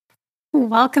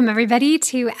Welcome, everybody,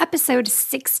 to episode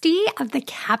 60 of the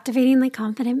Captivatingly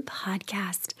Confident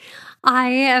podcast. I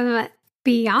am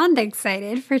beyond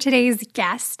excited for today's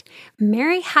guest.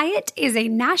 Mary Hyatt is a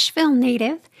Nashville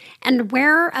native and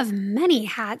wearer of many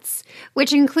hats,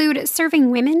 which include serving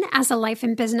women as a life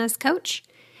and business coach,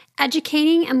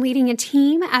 educating and leading a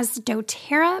team as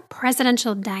doTERRA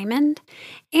Presidential Diamond,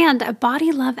 and a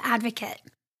body love advocate.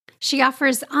 She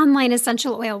offers online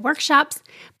essential oil workshops,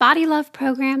 body love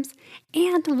programs,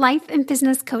 and life and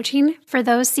business coaching for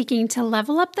those seeking to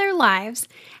level up their lives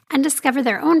and discover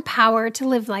their own power to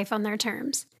live life on their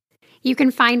terms. You can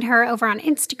find her over on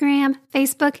Instagram,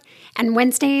 Facebook, and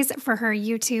Wednesdays for her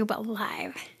YouTube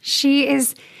Live. She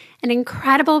is an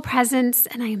incredible presence,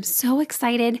 and I am so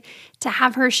excited to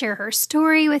have her share her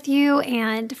story with you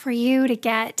and for you to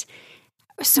get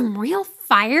some real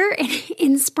fire and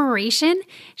inspiration.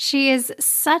 She is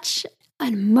such a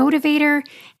motivator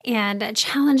and a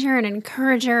challenger and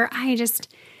encourager. I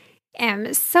just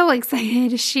am so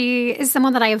excited. She is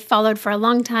someone that I have followed for a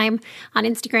long time on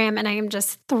Instagram, and I am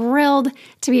just thrilled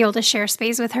to be able to share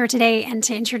space with her today and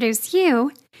to introduce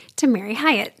you to Mary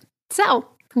Hyatt. So,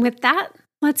 with that,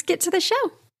 let's get to the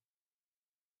show.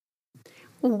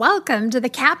 Welcome to the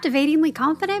Captivatingly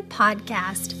Confident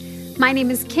podcast. My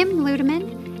name is Kim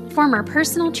Ludeman, former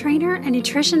personal trainer and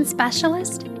nutrition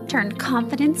specialist turned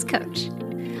confidence coach.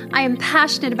 I am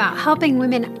passionate about helping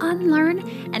women unlearn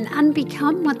and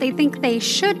unbecome what they think they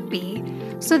should be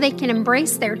so they can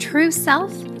embrace their true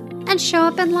self and show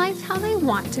up in life how they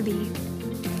want to be.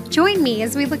 Join me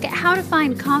as we look at how to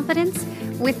find confidence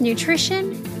with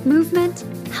nutrition, movement,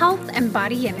 health, and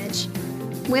body image.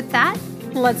 With that,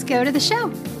 let's go to the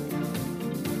show.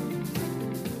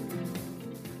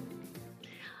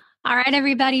 All right,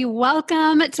 everybody,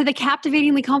 welcome to the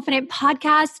Captivatingly Confident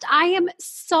podcast. I am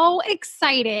so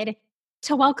excited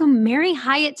to welcome Mary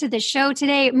Hyatt to the show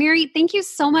today. Mary, thank you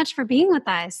so much for being with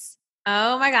us.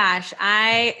 Oh my gosh,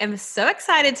 I am so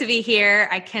excited to be here.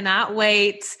 I cannot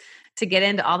wait to get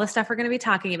into all the stuff we're going to be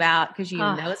talking about because you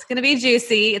know it's going to be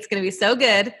juicy. It's going to be so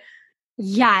good.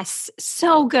 Yes,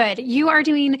 so good. You are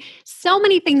doing so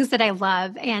many things that I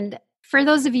love. And for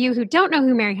those of you who don't know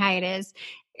who Mary Hyatt is,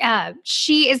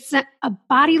 she is a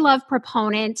body love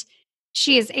proponent.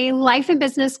 She is a life and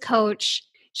business coach.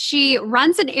 She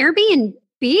runs an Airbnb.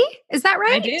 Is that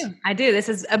right? I do. This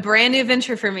is a brand new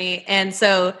venture for me. And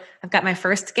so I've got my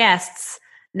first guests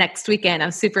next weekend.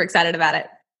 I'm super excited about it.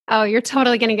 Oh, you're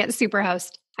totally going to get super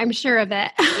host. I'm sure of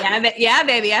it. Yeah,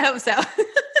 baby. I hope so.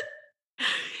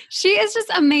 She is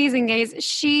just amazing, guys.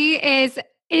 She is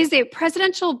a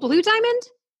presidential blue diamond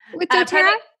with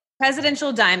doTERRA?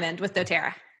 Presidential diamond with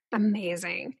doTERRA.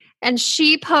 Amazing. And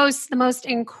she posts the most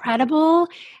incredible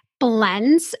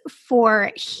blends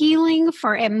for healing,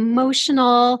 for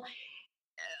emotional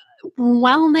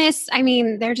wellness. I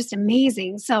mean, they're just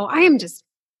amazing. So I'm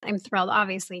thrilled,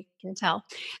 obviously, you can tell.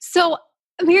 So,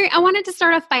 Mary, I wanted to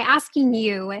start off by asking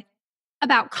you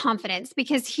about confidence,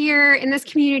 because here in this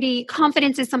community,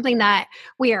 confidence is something that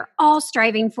we are all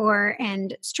striving for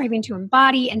and striving to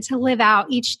embody and to live out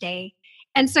each day.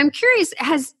 And so I'm curious,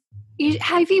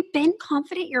 have you been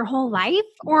confident your whole life,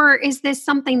 or is this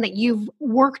something that you've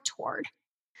worked toward?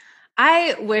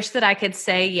 I wish that I could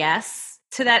say yes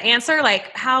to that answer.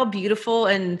 Like, how beautiful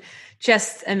and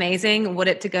just amazing would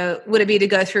it be to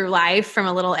go through life from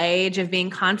a little age of being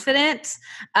confident?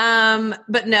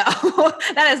 But no,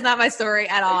 that is not my story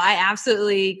at all. I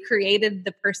absolutely created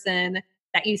the person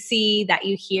that you see, that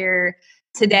you hear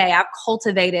today. I've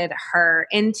cultivated her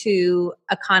into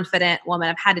a confident woman.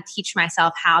 I've had to teach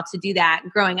myself how to do that.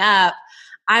 Growing up,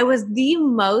 I was the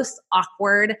most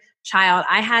awkward child.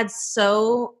 I had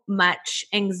so much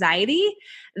anxiety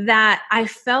that I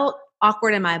felt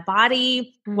awkward in my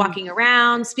body, walking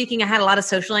around, speaking. I had a lot of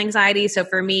social anxiety. So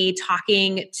for me,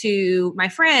 talking to my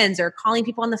friends or calling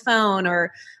people on the phone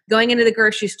or going into the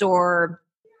grocery store,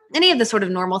 any of the sort of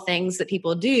normal things that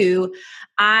people do,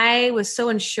 I was so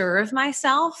unsure of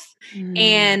myself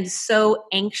and so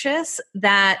anxious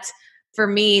that for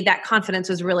me, that confidence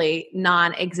was really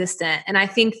non-existent. And I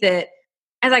think that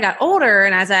as I got older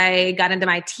and as I got into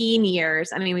my teen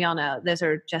years, I mean, we all know those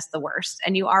are just the worst.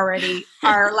 And you already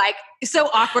are like so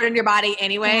awkward in your body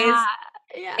anyways.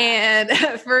 Yeah.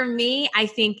 And for me, I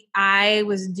think I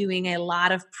was doing a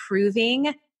lot of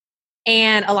proving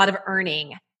and a lot of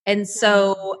earning. And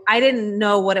so I didn't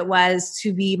know what it was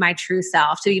to be my true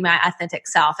self, to be my authentic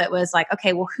self. It was like,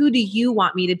 okay, well, who do you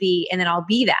want me to be? And then I'll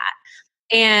be that.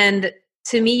 And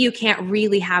to me, you can't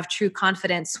really have true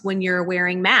confidence when you're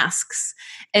wearing masks.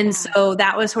 And so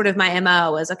that was sort of my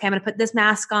MO was, okay, I'm going to put this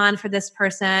mask on for this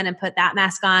person and put that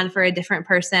mask on for a different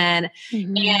person.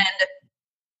 And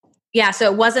Yeah. So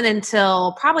it wasn't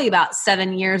until probably about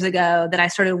 7 years ago that I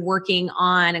started working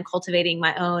on and cultivating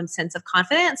my own sense of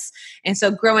confidence. And so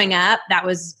growing up, that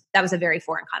was a very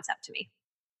foreign concept to me.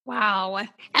 Wow.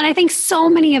 And I think so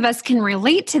many of us can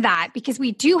relate to that because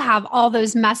we do have all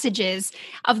those messages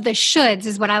of the shoulds,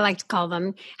 is what I like to call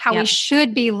them, how we Yep.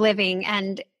 should be living.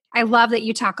 And I love that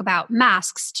you talk about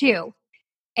masks too.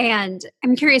 And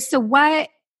I'm curious, so what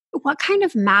kind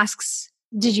of masks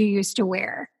did you used to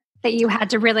wear that you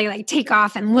had to really like take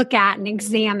off and look at and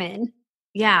examine?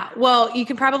 Yeah. Well, you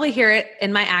can probably hear it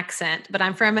in my accent, but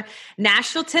I'm from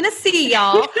Nashville, Tennessee,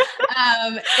 y'all.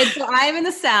 And so I'm in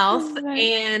the South,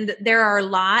 and there are a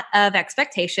lot of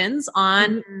expectations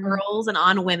on girls and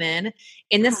on women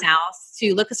in the South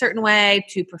to look a certain way,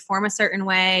 to perform a certain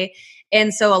way.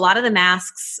 And so a lot of the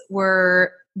masks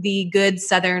were the good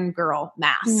Southern girl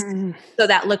mask. So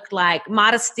that looked like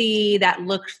modesty, that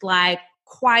looked like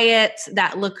quiet,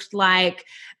 that looked like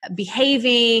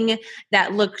behaving,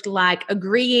 that looked like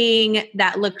agreeing,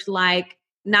 that looked like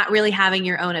not really having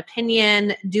your own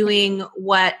opinion, doing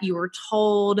what you were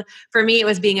told. For me, it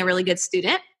was being a really good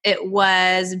student. It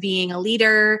was being a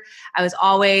leader. I was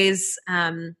always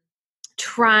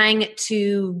trying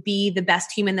to be the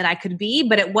best human that I could be,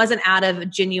 but it wasn't out of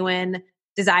genuine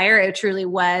desire. It truly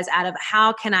was out of,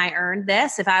 how can I earn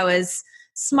this? If I was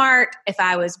smart, if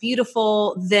I was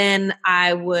beautiful, then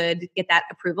I would get that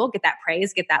approval, get that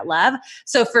praise, get that love.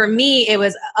 So for me, it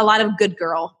was a lot of good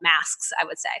girl masks, I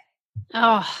would say.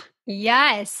 Oh,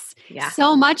 yes. Yeah.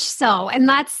 So much so. And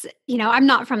that's, I'm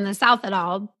not from the South at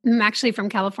all. I'm actually from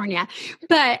California,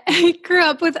 but I grew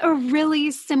up with a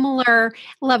really similar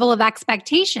level of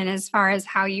expectation as far as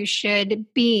how you should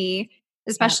be,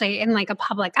 especially in like a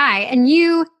public eye. And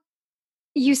you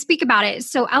speak about it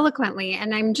so eloquently.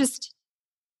 And I'm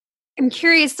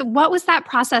curious, what was that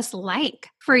process like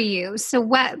for you? So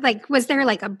was there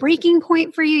like a breaking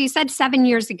point for you? You said 7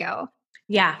 years ago.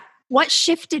 Yeah. What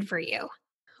shifted for you?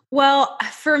 Well,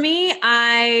 for me,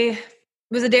 I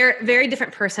was a very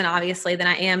different person, obviously, than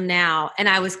I am now. And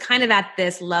I was kind of at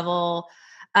this level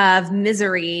of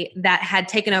misery that had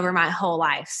taken over my whole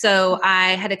life. So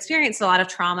I had experienced a lot of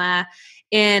trauma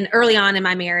early on in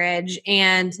my marriage,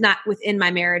 and not within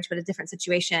my marriage, but a different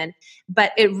situation.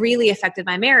 But it really affected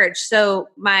my marriage. So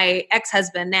my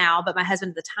ex-husband now, but my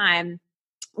husband at the time,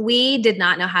 we did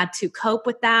not know how to cope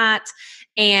with that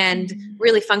and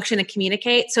really function and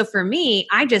communicate. So for me,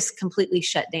 I just completely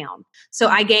shut down. So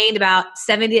I gained about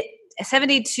 70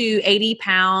 to 80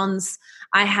 pounds.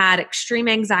 I had extreme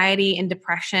anxiety and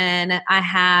depression. I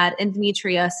had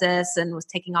endometriosis and was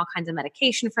taking all kinds of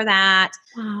medication for that.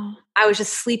 Wow. I was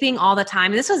just sleeping all the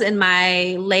time. And this was in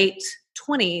my late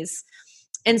 20s.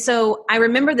 And so I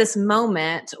remember this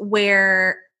moment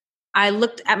where I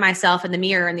looked at myself in the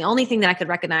mirror, and the only thing that I could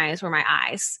recognize were my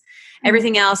eyes.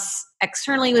 Everything else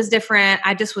externally was different.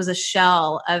 I just was a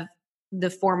shell of the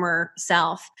former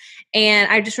self.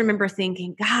 And I just remember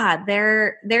thinking, God,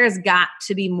 there's got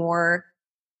to be more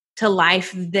to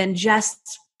life than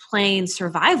just plain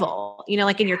survival.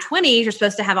 Like in your 20s, you're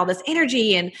supposed to have all this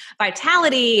energy and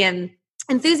vitality and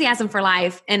enthusiasm for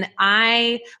life. And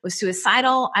I was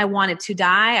suicidal. I wanted to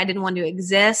die. I didn't want to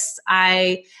exist.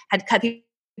 I had cut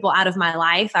people out of my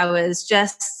life. I was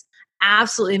just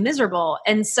absolutely miserable.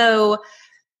 And so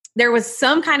there was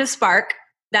some kind of spark,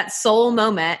 that soul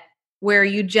moment, where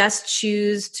you just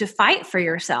choose to fight for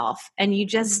yourself, and you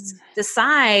just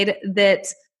decide that,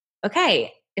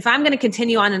 okay, if I'm going to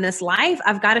continue on in this life,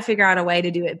 I've got to figure out a way to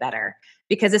do it better,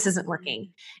 because this isn't working.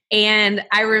 And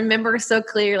I remember so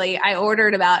clearly, I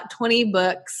ordered about 20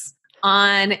 books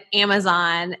on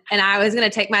Amazon, and I was going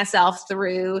to take myself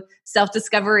through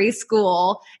self-discovery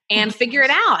school and figure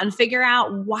it out, and figure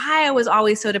out why I was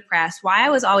always so depressed, why I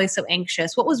was always so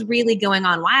anxious, what was really going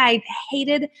on, why I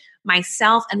hated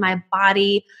myself and my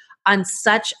body on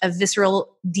such a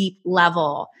visceral, deep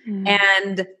level.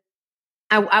 And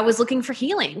I was looking for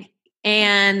healing.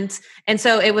 And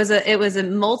so it was a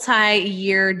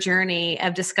multi-year journey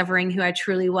of discovering who I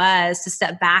truly was, to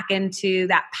step back into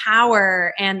that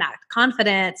power and that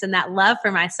confidence and that love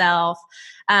for myself.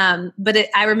 But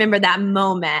I remember that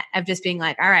moment of just being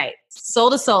like, all right,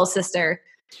 soul to soul, sister,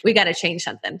 we got to change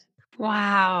something.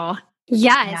 Wow.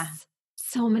 Yes. Yeah.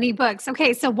 So many books.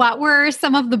 Okay. So what were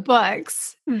some of the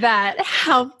books that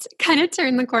helped kind of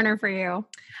turn the corner for you?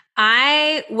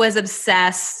 I was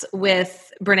obsessed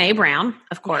with Brené Brown,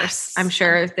 of course. Yes. I'm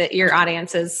sure that your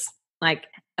audience is like,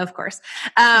 of course.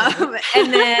 And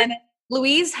then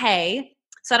Louise Hay.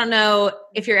 So I don't know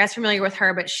if you're as familiar with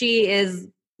her, but she is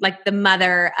like the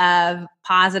mother of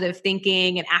positive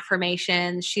thinking and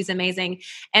affirmations. She's amazing.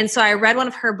 And so I read one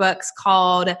of her books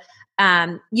called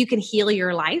you can heal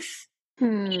your life.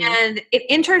 And it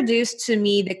introduced to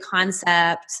me the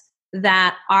concept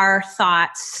that our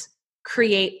thoughts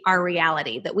create our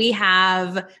reality, that we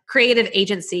have creative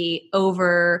agency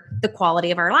over the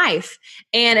quality of our life.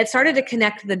 And it started to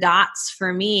connect the dots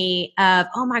for me of,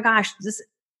 oh my gosh, this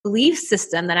belief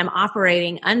system that I'm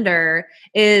operating under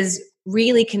is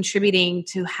really contributing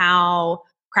to how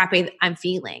crappy I'm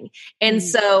feeling. And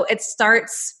so it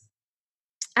starts,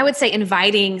 I would say,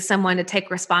 inviting someone to take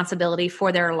responsibility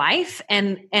for their life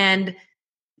and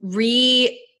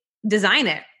redesign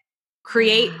it,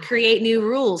 create new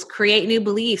rules, create new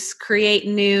beliefs, create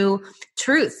new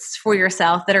truths for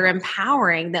yourself that are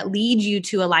empowering, that lead you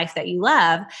to a life that you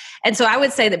love. And so I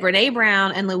would say that Brené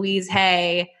Brown and Louise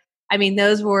Hay, I mean,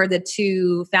 those were the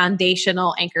two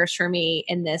foundational anchors for me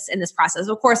in this process.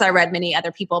 Of course, I read many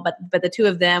other people, but the two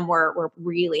of them were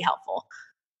really helpful.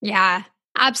 Yeah.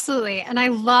 Absolutely. And I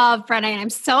love Brené, and I'm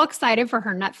so excited for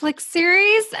her Netflix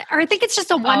series. Or I think it's just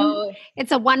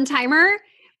it's a one-timer.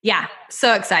 Yeah.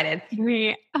 So excited.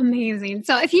 Amazing.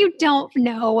 So if you don't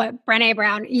know Brené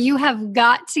Brown, you have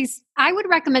got to, I would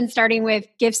recommend starting with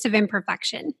Gifts of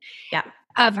Imperfection. Yeah.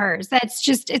 Of hers. That's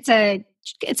just, it's a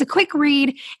quick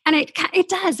read, and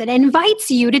it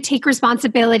invites you to take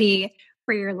responsibility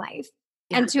for your life.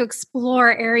 And to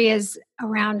explore areas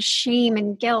around shame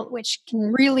and guilt, which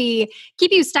can really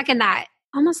keep you stuck in that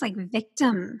almost like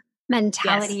victim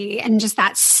mentality and just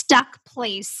that stuck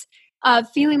place of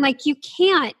feeling like you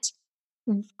can't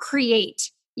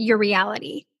create your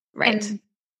reality. Right. And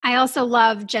I also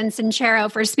love Jen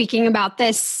Sincero for speaking about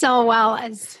this so well.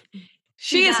 As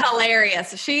she is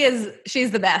hilarious.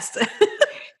 She's the best.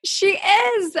 She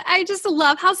is. I just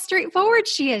love how straightforward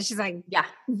she is. She's like,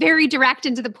 very direct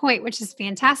and to the point, which is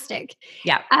fantastic.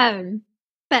 Yeah.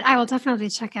 But I will definitely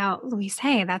check out Louise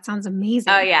Hay. That sounds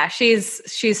amazing. Oh yeah.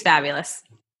 She's fabulous.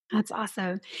 That's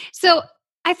awesome. So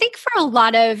I think for a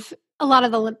lot of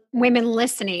the women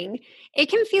listening,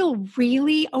 it can feel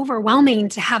really overwhelming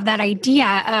to have that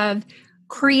idea of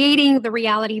creating the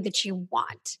reality that you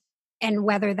want. And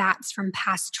whether that's from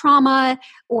past trauma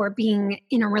or being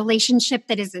in a relationship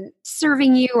that isn't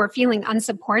serving you or feeling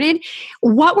unsupported,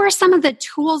 what were some of the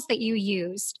tools that you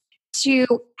used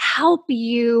to help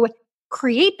you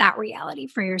create that reality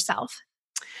for yourself?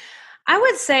 I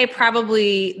would say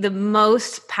probably the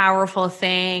most powerful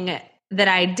thing that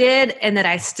I did and that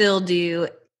I still do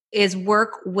is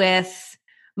work with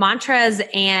mantras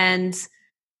and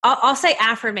I'll say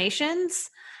affirmations.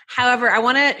 However, I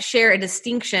want to share a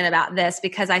distinction about this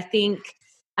because I think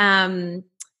a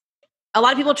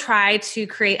lot of people try to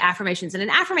create affirmations. And an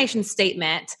affirmation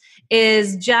statement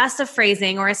is just a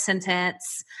phrasing or a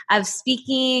sentence of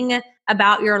speaking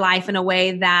about your life in a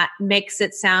way that makes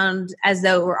it sound as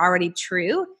though it were already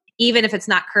true, even if it's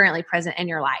not currently present in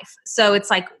your life. So it's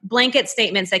like blanket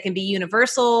statements that can be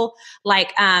universal,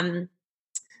 like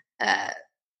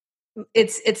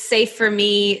it's safe for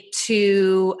me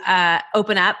to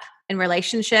open up in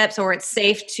relationships, or it's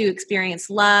safe to experience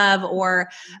love, or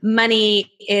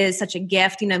money is such a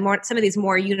gift, some of these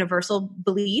more universal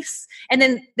beliefs. And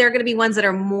then there are going to be ones that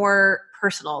are more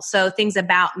personal. So things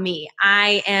about me.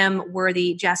 I am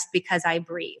worthy just because I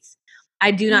breathe.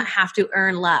 I do not have to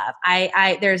earn love.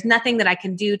 There's nothing that I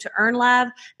can do to earn love.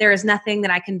 There is nothing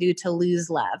that I can do to lose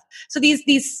love. So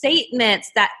these statements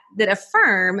that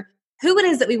affirm who it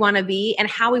is that we want to be and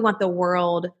how we want the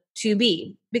world to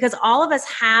be, because all of us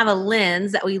have a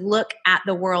lens that we look at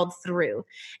the world through.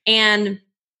 And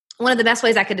one of the best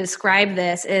ways I could describe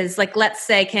this is like, let's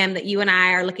say, Kim, that you and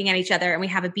I are looking at each other and we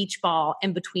have a beach ball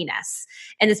in between us.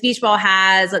 And this beach ball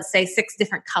has, let's say, 6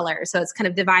 different colors. So it's kind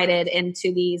of divided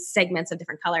into these segments of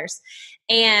different colors.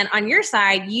 And on your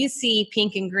side, you see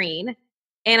pink and green.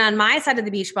 And on my side of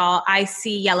the beach ball, I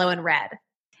see yellow and red.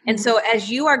 And so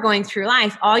as you are going through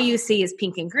life, all you see is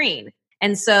pink and green.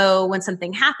 And so when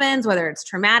something happens, whether it's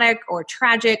traumatic or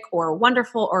tragic or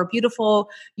wonderful or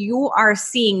beautiful, you are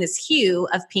seeing this hue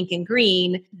of pink and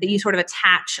green that you sort of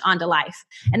attach onto life.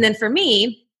 And then for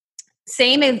me,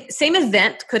 same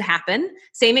event could happen,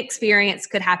 same experience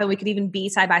could happen. We could even be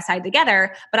side by side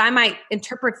together, but I might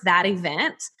interpret that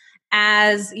event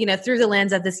as, through the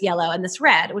lens of this yellow and this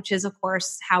red, which is, of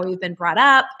course, how we've been brought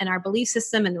up, and our belief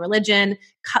system and religion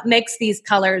makes these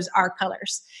colors our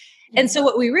colors. And so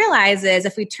what we realize is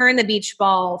if we turn the beach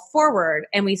ball forward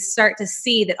and we start to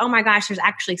see that, oh my gosh, there's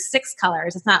actually 6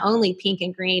 colors. It's not only pink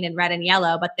and green and red and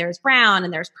yellow, but there's brown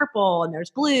and there's purple and there's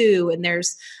blue and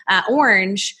there's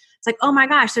orange. It's like, oh my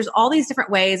gosh, there's all these different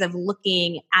ways of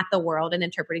looking at the world and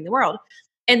interpreting the world.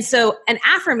 And so an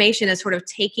affirmation is sort of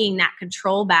taking that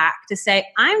control back to say,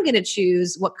 I'm going to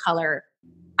choose what color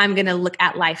I'm going to look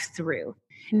at life through.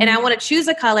 And I want to choose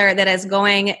a color that is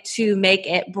going to make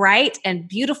it bright and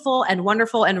beautiful and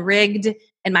wonderful and rigged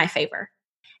in my favor.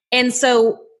 And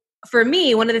so for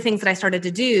me, one of the things that I started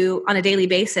to do on a daily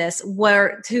basis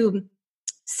were to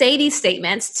say these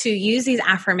statements, to use these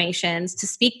affirmations, to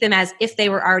speak them as if they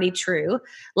were already true,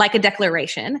 like a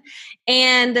declaration.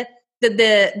 And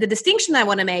the distinction I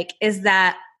want to make is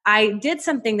that I did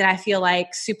something that I feel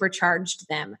like supercharged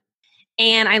them.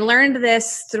 And I learned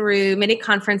this through many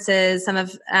conferences, some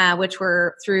of which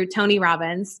were through Tony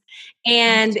Robbins.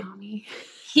 And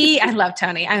I love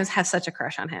Tony. I have such a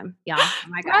crush on him. Y'all. Oh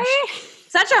my gosh. Right?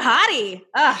 Such a hottie.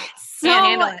 Ugh, can't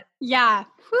handle it. Yeah.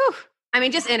 Whew. I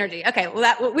mean, just energy. Okay.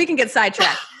 Well, we can get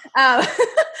sidetracked.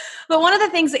 But one of the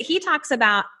things that he talks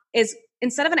about is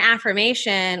instead of an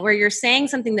affirmation where you're saying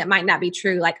something that might not be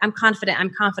true, like I'm confident,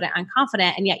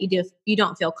 and yet you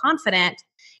don't feel confident.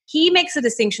 He makes a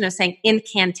distinction of saying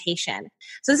incantation.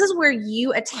 So this is where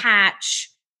you attach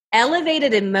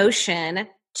elevated emotion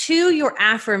to your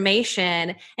affirmation.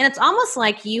 And it's almost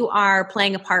like you are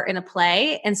playing a part in a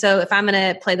play. And so if I'm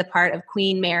going to play the part of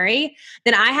Queen Mary,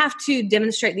 then I have to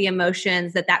demonstrate the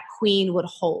emotions that queen would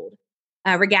hold.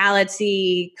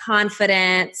 Regality,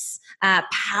 confidence,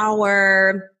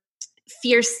 power,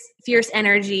 fierce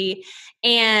energy.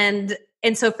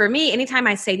 And so for me, anytime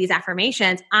I say these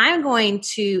affirmations, I'm going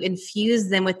to infuse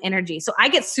them with energy. So I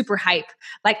get super hype.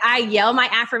 Like I yell my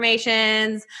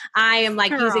affirmations. I am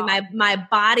like using my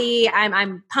body.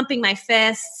 I'm pumping my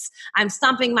fists. I'm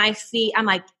stomping my feet. I'm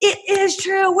like, it is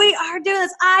true. We are doing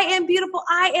this. I am beautiful.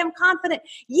 I am confident.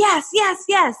 Yes, yes,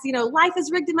 yes. Life is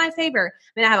rigged in my favor.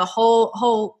 I mean, I have a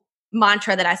whole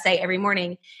mantra that I say every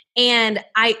morning. And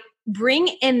I bring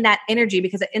in that energy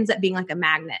because it ends up being like a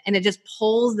magnet, and it just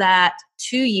pulls that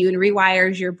to you and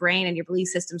rewires your brain and your belief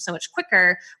system so much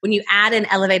quicker when you add an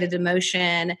elevated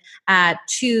emotion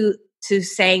to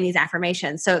saying these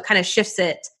affirmations. So it kind of shifts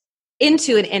it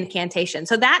into an incantation.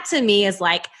 So that to me is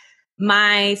like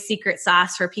my secret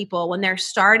sauce for people when they're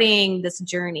starting this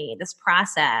journey, this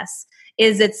process,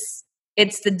 is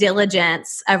it's the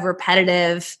diligence of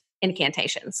repetitive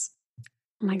incantations.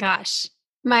 Oh my gosh.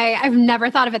 I've never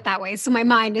thought of it that way. So my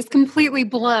mind is completely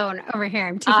blown over here.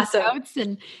 I'm taking notes,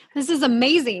 and this is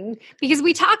amazing because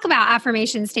we talk about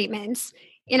affirmation statements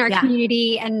in our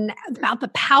community and about the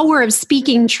power of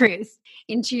speaking truth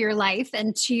into your life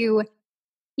and to,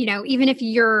 even if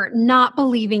you're not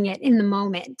believing it in the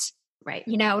moment, right?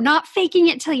 Not faking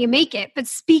it till you make it, but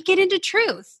speak it into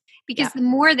truth because the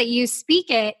more that you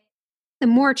speak it, the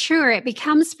more truer it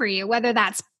becomes for you, whether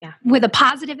that's with a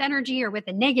positive energy or with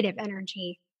a negative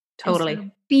energy. Totally. So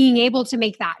being able to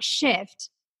make that shift.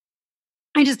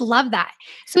 I just love that.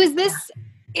 So is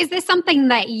this something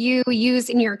that you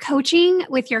use in your coaching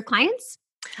with your clients?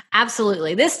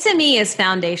 Absolutely. This to me is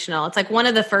foundational. It's like one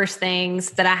of the first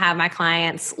things that I have my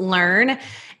clients learn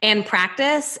and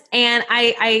practice. And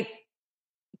I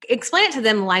explain it to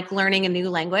them like learning a new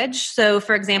language. So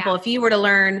for example, if you were to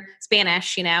learn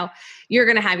Spanish, you're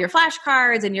going to have your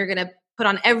flashcards and you're going to put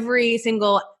on every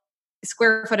single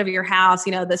square foot of your house,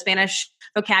 the Spanish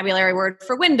vocabulary word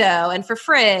for window and for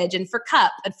fridge and for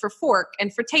cup and for fork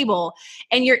and for table.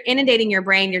 And you're inundating your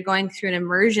brain. You're going through an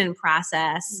immersion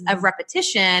process of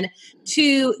repetition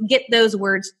to get those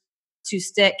words to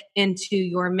stick into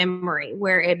your memory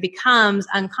where it becomes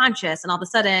unconscious. And all of a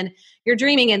sudden you're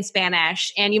dreaming in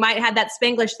Spanish, and you might have that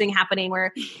Spanglish thing happening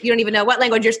where you don't even know what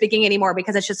language you're speaking anymore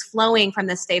because it's just flowing from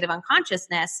this state of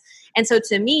unconsciousness. And so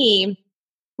to me,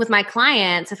 with my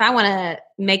clients, if I want to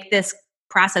make this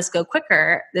process go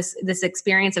quicker, this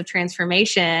experience of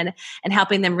transformation and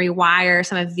helping them rewire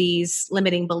some of these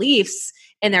limiting beliefs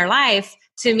in their life,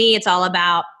 to me, it's all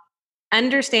about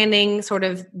understanding sort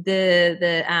of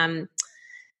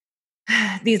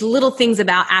these little things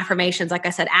about affirmations, like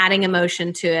I said, adding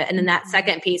emotion to it. And then that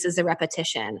second piece is the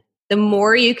repetition. The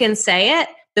more you can say it,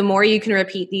 the more you can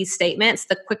repeat these statements,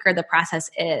 the quicker the process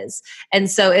is. And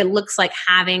so it looks like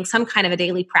having some kind of a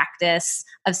daily practice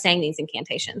of saying these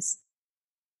incantations.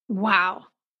 Wow.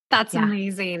 That's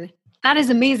amazing. That is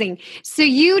amazing. So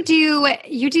you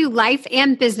do life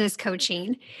and business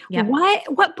coaching. Yep.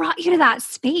 What brought you to that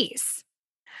space?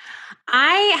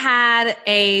 I had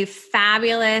a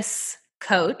fabulous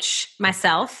coach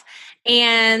myself,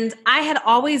 and I had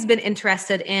always been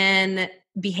interested in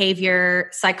behavior,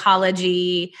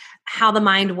 psychology, how the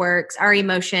mind works, our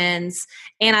emotions,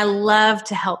 and I love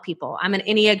to help people. I'm an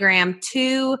Enneagram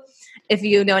 2, if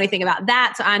you know anything about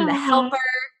that. So I'm the helper,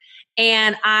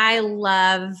 and I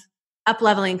love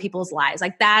up-leveling people's lives.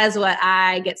 Like that is what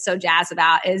I get so jazzed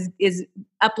about is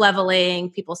up-leveling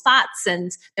people's thoughts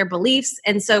and their beliefs.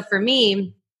 And so for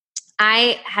me,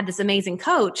 I had this amazing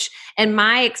coach, and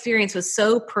my experience was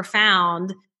so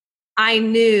profound. I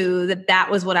knew that that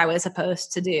was what I was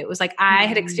supposed to do. It was like I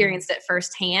had experienced it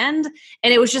firsthand,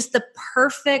 and it was just the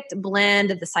perfect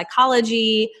blend of the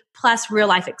psychology plus real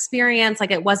life experience.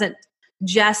 Like it wasn't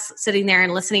just sitting there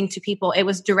and listening to people. It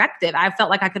was directive. I felt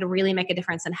like I could really make a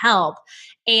difference and help.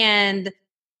 And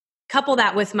couple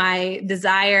that with my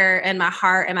desire and my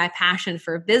heart and my passion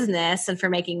for business and for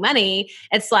making money,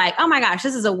 it's like, oh my gosh,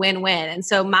 this is a win-win. And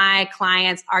so my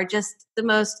clients are just the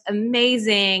most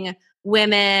amazing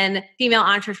women, female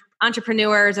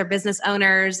entrepreneurs or business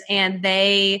owners. And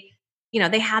they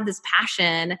have this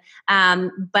passion,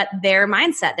 but their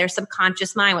mindset, their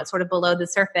subconscious mind, what's sort of below the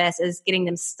surface is getting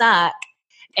them stuck.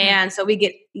 And so we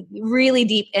get really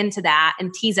deep into that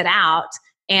and tease it out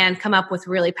and come up with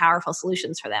really powerful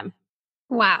solutions for them.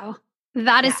 Wow.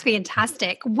 That is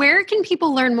fantastic. Where can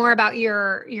people learn more about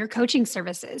your coaching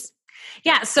services?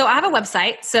 Yeah. So I have a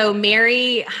website. So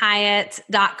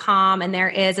maryhyatt.com. And there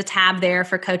is a tab there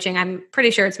for coaching. I'm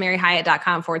pretty sure it's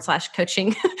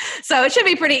maryhyatt.com/coaching. So it should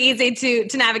be pretty easy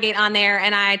to navigate on there.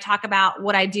 And I talk about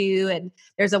what I do. And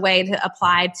there's a way to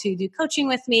apply to do coaching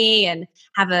with me and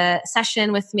have a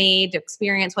session with me to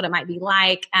experience what it might be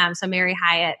like. So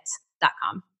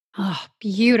maryhyatt.com. Oh,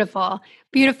 beautiful.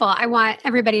 Beautiful. I want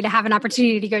everybody to have an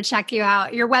opportunity to go check you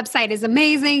out. Your website is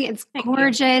amazing. It's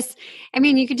gorgeous. I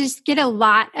mean, you could just get a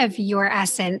lot of your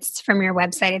essence from your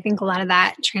website. I think a lot of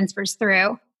that transfers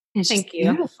through. It's Thank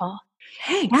you. Beautiful.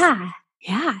 Thanks.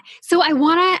 Yeah. So I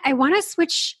want to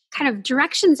switch kind of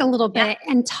directions a little bit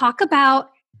and talk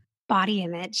about body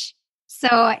image.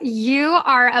 So you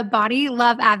are a body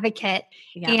love advocate.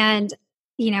 And,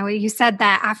 you said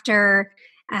that after,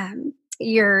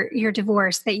 your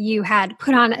divorce that you had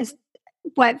put on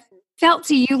what felt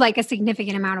to you like a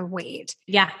significant amount of weight.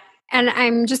 Yeah. And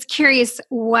I'm just curious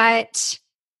what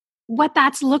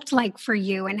that's looked like for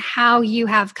you and how you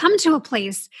have come to a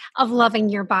place of loving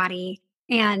your body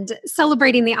and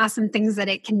celebrating the awesome things that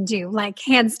it can do, like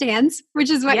handstands,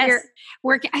 which is what you're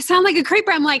working. I sound like a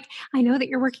creeper. I'm like, I know that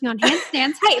you're working on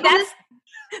handstands. Hey,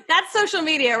 that's social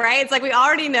media, right? It's like we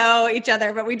already know each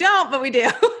other, but we don't, but we do.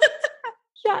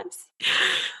 Yes.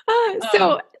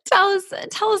 So tell us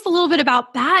a little bit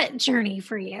about that journey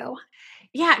for you.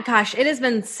 Yeah, gosh, it has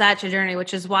been such a journey,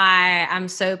 which is why I'm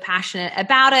so passionate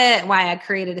about it, why I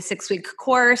created a 6-week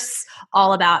course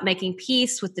all about making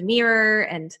peace with the mirror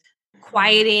and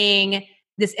quieting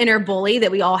this inner bully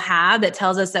that we all have that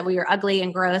tells us that we are ugly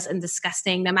and gross and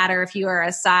disgusting, no matter if you are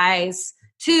a size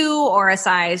 2 or a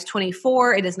size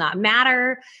 24, it does not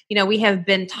matter. We have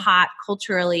been taught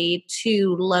culturally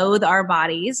to loathe our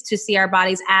bodies, to see our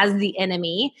bodies as the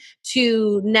enemy,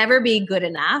 to never be good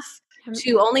enough,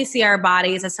 to only see our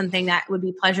bodies as something that would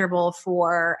be pleasurable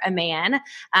for a man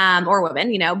or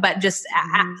woman, but just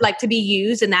like to be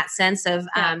used in that sense of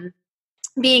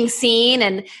being seen.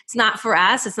 And it's not for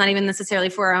us. It's not even necessarily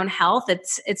for our own health.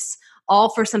 It's all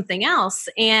for something else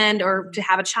or to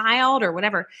have a child or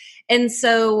whatever. And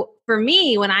so for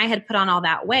me, when I had put on all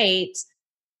that weight,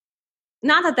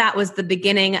 not that was the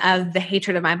beginning of the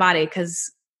hatred of my body,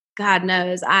 because God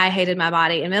knows I hated my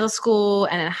body in middle school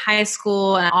and in high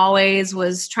school. And I always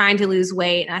was trying to lose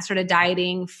weight. And I started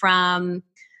dieting from,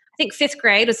 I think 5th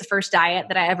grade was the first diet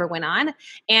that I ever went on.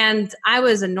 And I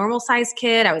was a normal sized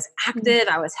kid. I was active.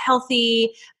 I was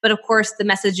healthy. But of course, the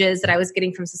messages that I was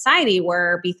getting from society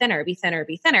were be thinner, be thinner,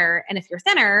 be thinner. And if you're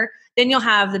thinner, then you'll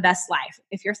have the best life.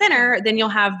 If you're thinner, then you'll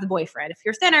have the boyfriend. If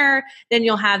you're thinner, then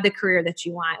you'll have the career that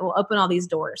you want. It will open all these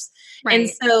doors. Right. And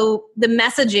so the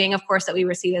messaging, of course, that we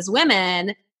receive as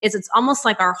women is it's almost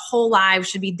like our whole lives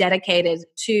should be dedicated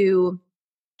to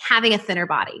having a thinner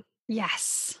body.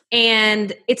 Yes.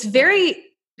 And it's very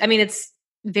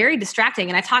distracting.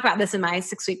 And I talk about this in my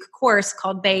 6-week course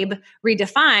called Babe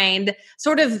Redefined,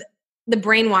 sort of the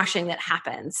brainwashing that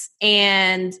happens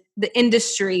and the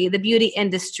industry, the beauty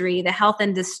industry, the health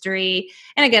industry.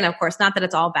 And again, of course, not that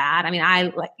it's all bad. I mean,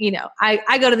 I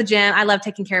go to the gym. I love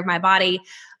taking care of my body,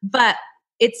 but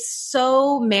it's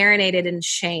so marinated in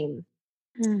shame.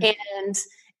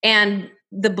 And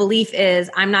the belief is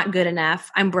I'm not good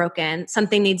enough. I'm broken.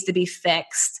 Something needs to be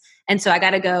fixed. And so I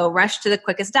got to go rush to the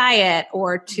quickest diet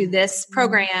or to this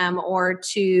program or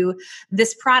to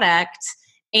this product.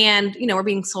 And, we're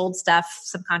being sold stuff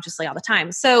subconsciously all the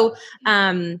time. So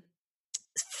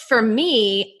for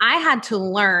me, I had to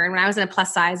learn when I was in a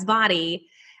plus size body,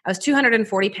 I was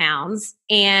 240 pounds,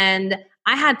 and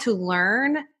I had to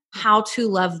learn how to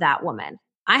love that woman.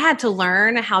 I had to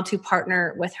learn how to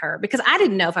partner with her because I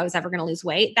didn't know if I was ever going to lose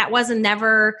weight. That wasn't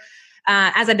never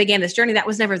as I began this journey, that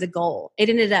was never the goal. It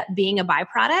ended up being a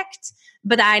byproduct,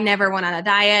 but I never went on a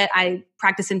diet. I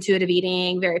practice intuitive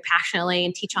eating very passionately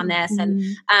and teach on this.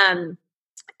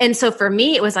 And so for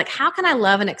me, it was like, how can I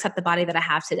love and accept the body that I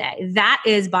have today? That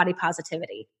is body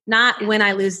positivity, not when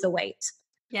I lose the weight.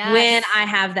 Yes. When I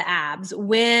have the abs,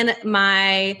 when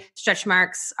my stretch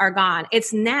marks are gone.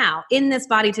 It's now in this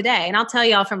body today. And I'll tell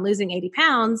y'all, from losing 80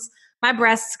 pounds, my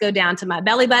breasts go down to my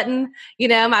belly button. You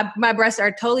know, my breasts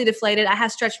are totally deflated. I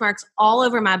have stretch marks all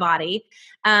over my body.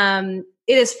 It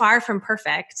is far from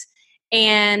perfect.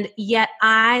 And yet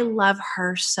I love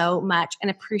her so much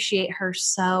and appreciate her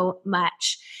so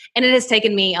much. And it has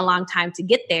taken me a long time to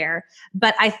get there.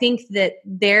 But I think that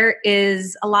there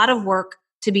is a lot of work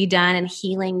to be done in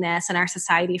healing this in our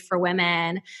society for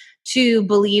women to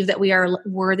believe that we are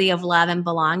worthy of love and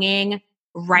belonging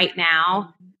right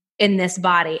now in this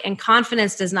body. And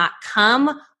confidence does not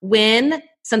come when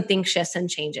something shifts and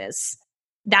changes.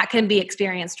 That can be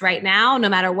experienced right now, no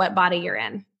matter what body you're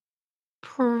in.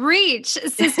 Preach,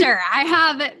 sister. I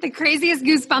have the craziest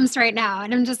goosebumps right now.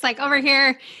 And I'm just like over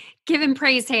here giving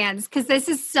praise hands because this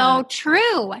is so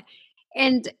true.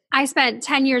 And I spent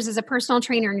 10 years as a personal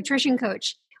trainer, nutrition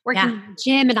coach, working in the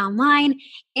gym and online.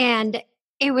 And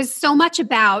it was so much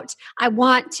about, I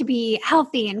want to be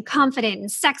healthy and confident and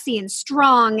sexy and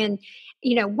strong. And,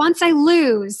 you know, once I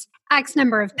lose X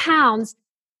number of pounds,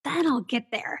 then I'll get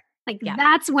there. Like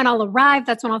that's when I'll arrive.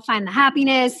 That's when I'll find the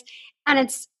happiness. And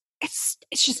it's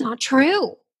just not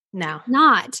true. No.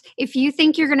 Not. If you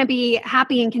think you're going to be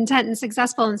happy and content and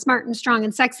successful and smart and strong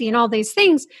and sexy and all these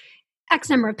things, X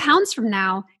number of pounds from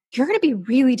now, you're going to be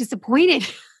really disappointed.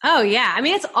 Oh, yeah. I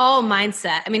mean, it's all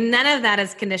mindset. I mean, none of that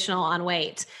is conditional on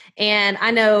weight. And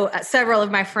I know several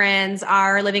of my friends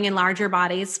are living in larger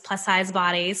bodies, plus size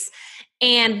bodies,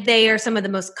 and they are some of the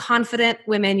most confident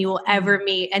women you will ever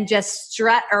meet and just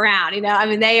strut around. You know, I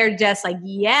mean, they are just like,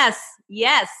 yes,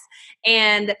 yes.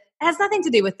 And it has nothing to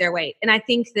do with their weight. And I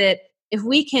think that if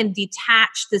we can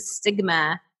detach the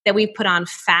stigma that we put on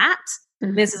fat,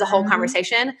 this is a whole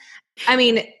conversation. I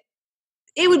mean,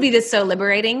 it would be just so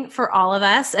liberating for all of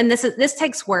us. And this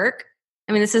takes work.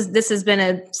 I mean, this has been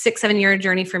a 6-7 year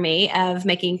journey for me of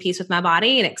making peace with my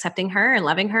body and accepting her and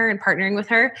loving her and partnering with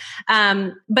her.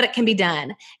 But it can be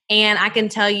done. And I can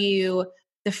tell you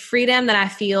the freedom that I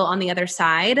feel on the other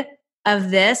side of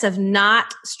this, of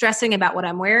not stressing about what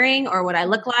I'm wearing or what I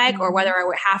look like or whether I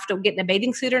have to get in a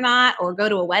bathing suit or not, or go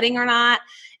to a wedding or not.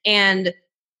 And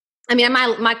I mean,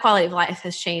 my quality of life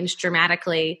has changed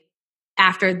dramatically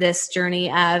after this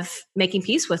journey of making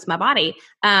peace with my body.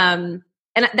 And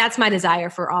that's my desire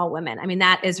for all women. I mean,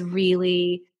 that is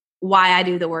really why I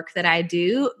do the work that I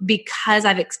do, because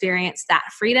I've experienced that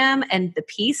freedom and the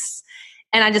peace.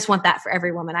 And I just want that for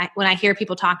every woman. When I hear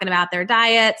people talking about their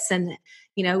diets and,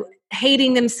 you know,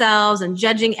 hating themselves and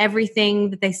judging everything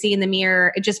that they see in the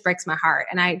mirror, it just breaks my heart.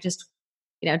 And I just,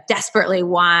 you know, desperately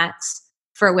want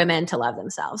for women to love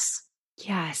themselves.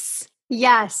 Yes.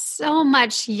 Yes. So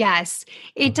much. Yes,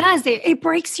 it does. It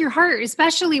breaks your heart,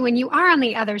 especially when you are on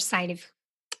the other side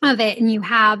of it and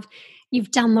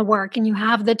you've done the work and you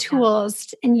have the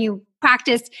tools and you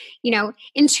practice, you know,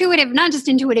 intuitive, not just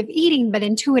intuitive eating, but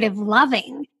intuitive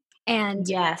loving and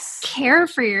care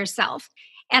for yourself.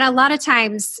 And a lot of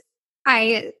times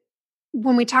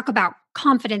when we talk about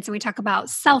confidence and we talk about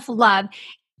self-love,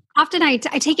 often I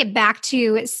take it back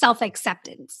to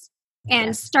self-acceptance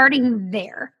and starting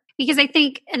there. Because I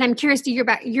think, and I'm curious to hear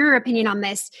about your opinion on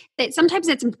this, that sometimes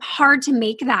it's hard to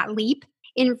make that leap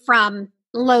from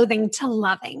loathing to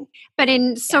loving. But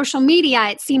in social media,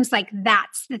 it seems like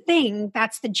that's the thing.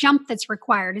 That's the jump that's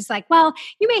required. Is like, well,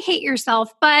 you may hate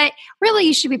yourself, but really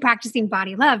you should be practicing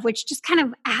body love, which just kind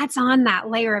of adds on that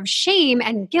layer of shame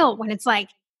and guilt when it's like,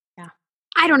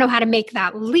 I don't know how to make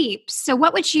that leap. So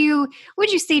what would you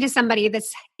say to somebody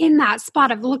that's in that spot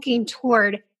of looking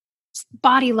toward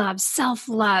body love,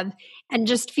 self-love, and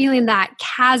just feeling that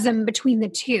chasm between the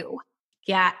two?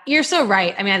 Yeah, you're so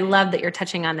right. I mean, I love that you're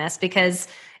touching on this because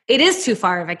it is too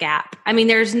far of a gap. I mean,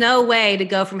 there's no way to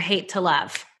go from hate to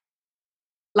love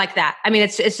like that. I mean,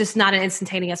 it's just not an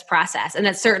instantaneous process. And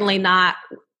it's certainly not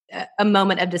a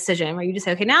moment of decision where you just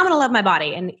say, okay, now I'm going to love my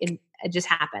body. And it just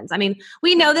happens. I mean,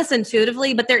 we know this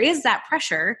intuitively, but there is that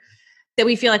pressure that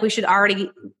we feel like we should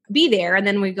already be there. And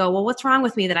then we go, well, what's wrong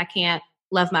with me that I can't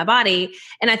love my body?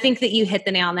 And I think that you hit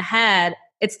the nail on the head.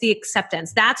 It's the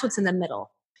acceptance. That's what's in the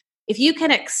middle. If you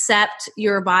can accept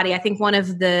your body, I think one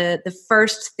of the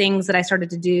first things that I started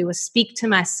to do was speak to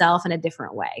myself in a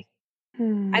different way.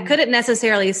 I couldn't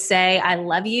necessarily say I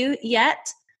love you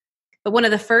yet, but one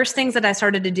of the first things that I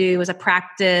started to do was a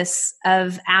practice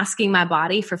of asking my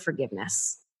body for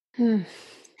forgiveness. Hmm.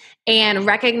 And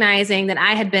recognizing that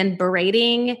I had been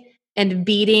berating and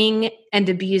beating and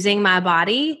abusing my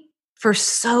body for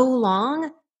so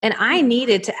long. And I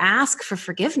needed to ask for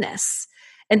forgiveness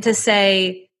and to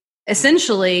say,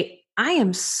 essentially, I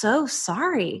am so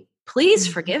sorry. Please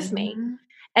forgive me.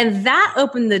 And that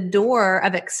opened the door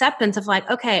of acceptance of like,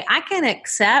 okay, I can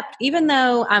accept, even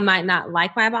though I might not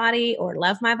like my body or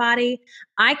love my body,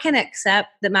 I can accept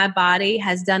that my body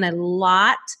has done a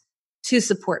lot to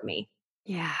support me.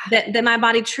 Yeah. That my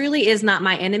body truly is not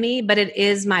my enemy, but it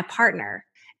is my partner.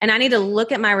 And I need to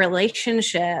look at my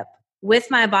relationship with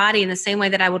my body in the same way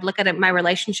that I would look at my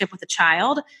relationship with a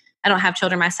child. I don't have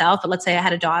children myself, but let's say I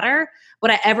had a daughter.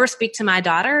 Would I ever speak to my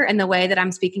daughter in the way that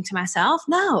I'm speaking to myself?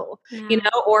 No.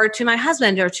 Or to my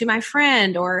husband or to my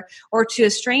friend or to a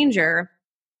stranger.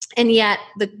 And yet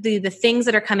the things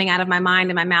that are coming out of my mind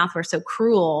and my mouth were so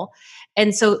cruel.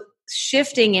 And so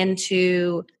shifting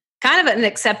into kind of an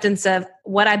acceptance of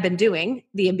what I've been doing,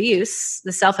 the abuse,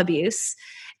 the self-abuse,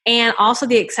 and also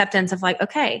the acceptance of like,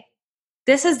 okay,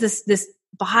 this is this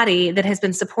body that has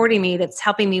been supporting me, that's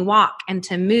helping me walk and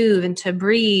to move and to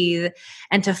breathe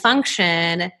and to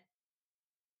function.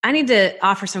 I need to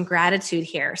offer some gratitude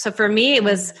here. So for me, it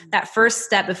was that first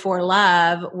step before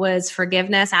love was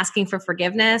forgiveness, asking for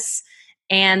forgiveness,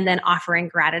 and then offering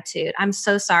gratitude. I'm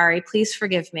so sorry. Please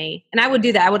forgive me. And I would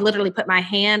do that. I would literally put my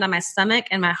hand on my stomach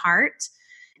and my heart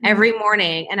every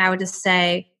morning. And I would just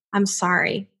say, I'm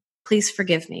sorry. Please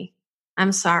forgive me.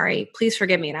 I'm sorry. Please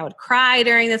forgive me. And I would cry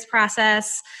during this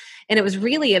process. And it was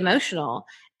really emotional.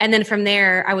 And then from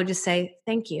there, I would just say,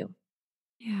 thank you.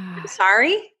 Yeah. I'm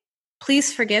sorry.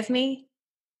 Please forgive me.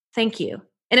 Thank you.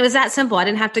 And it was that simple. I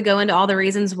didn't have to go into all the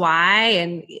reasons why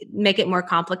and make it more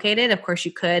complicated. Of course,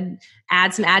 you could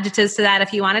add some adjectives to that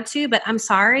if you wanted to, but I'm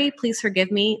sorry. Please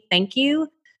forgive me. Thank you.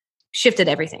 Shifted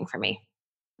everything for me.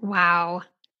 Wow.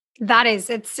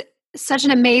 It's such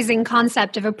an amazing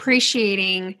concept of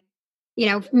appreciating,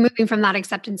 moving from that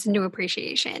acceptance into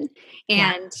appreciation.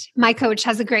 And my coach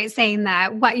has a great saying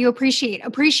that what you appreciate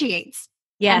appreciates.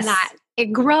 Yes. And that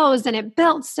it grows and it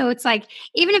builds. So it's like,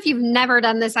 even if you've never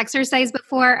done this exercise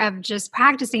before of just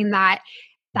practicing that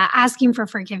asking for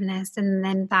forgiveness and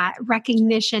then that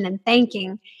recognition and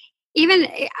thanking, even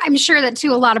I'm sure that to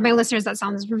a lot of my listeners, that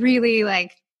sounds really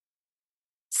like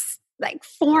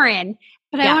foreign,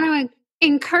 but I want to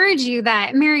encourage you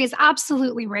that Mary is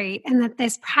absolutely right. And that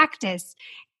this practice,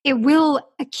 it will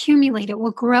accumulate, it will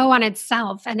grow on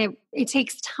itself. And it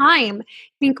takes time. I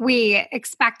think we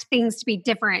expect things to be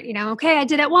different. Okay, I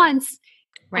did it once.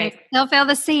 Right. They'll feel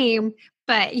the same.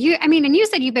 But and you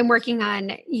said you've been working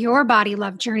on your body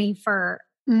love journey for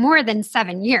more than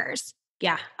 7 years.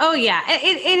 Yeah. Oh yeah.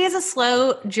 It is a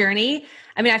slow journey.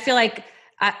 I mean, I feel like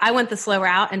I went the slow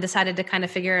route and decided to kind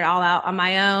of figure it all out on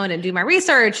my own and do my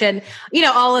research and,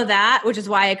 all of that, which is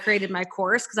why I created my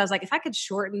course. Cause I was like, if I could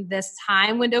shorten this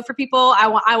time window for people, I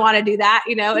want to do that,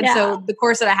 And so the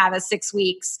course that I have is 6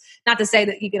 weeks, not to say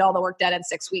that you get all the work done in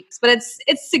 6 weeks, but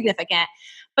it's significant,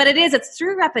 but it's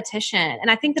through repetition. And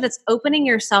I think that it's opening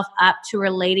yourself up to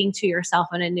relating to yourself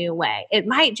in a new way. It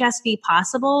might just be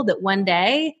possible that one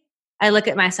day I look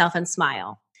at myself and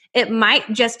smile. It might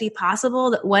just be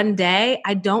possible that one day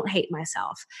I don't hate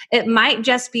myself. It might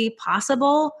just be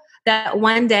possible that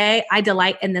one day I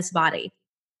delight in this body.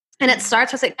 And it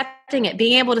starts with accepting it,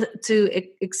 being able to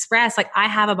express like I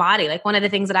have a body. Like one of the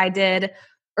things that I did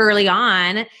early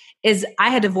on is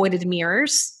I had avoided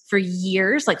mirrors for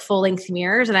years, like full length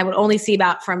mirrors. And I would only see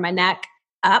about from my neck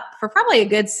up for probably a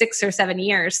good 6 or 7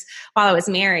 years while I was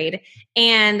married.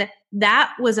 And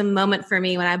that was a moment for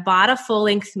me when I bought a full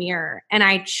length mirror and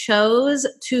I chose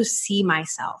to see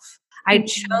myself. I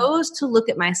chose to look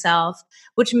at myself,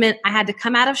 which meant I had to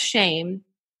come out of shame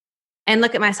and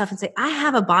look at myself and say, I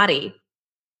have a body.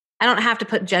 I don't have to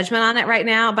put judgment on it right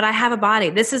now, but I have a body.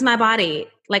 This is my body.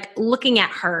 Like looking at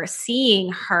her,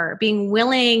 seeing her, being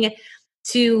willing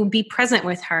to be present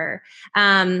with her.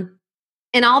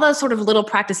 And all those sort of little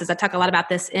practices, I talk a lot about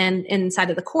this inside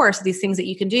of the course, these things that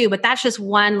you can do, but that's just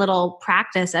one little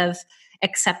practice of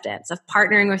acceptance, of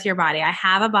partnering with your body. I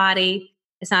have a body.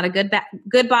 It's not a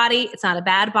good body. It's not a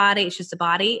bad body. It's just a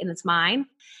body and it's mine.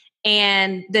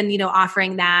 And then,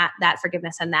 offering that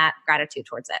forgiveness and that gratitude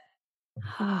towards it.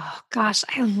 Oh gosh,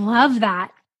 I love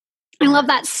that. I love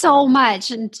that so much.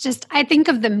 And just, I think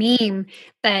of the meme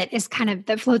that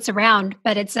floats around,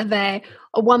 but it's of a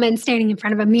woman standing in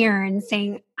front of a mirror and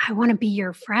saying, I want to be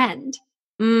your friend.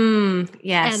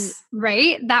 Yes. And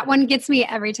right. That one gets me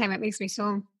every time. It makes me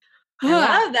so. I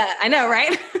love that. I know,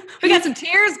 right? We got some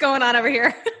tears going on over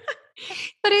here.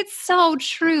 But it's so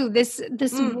true. This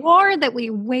war that we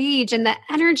wage and the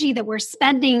energy that we're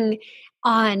spending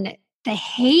on the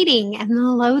hating and the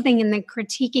loathing and the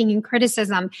critiquing and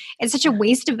criticism, it's such a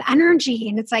waste of energy.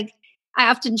 And it's like, I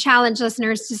often challenge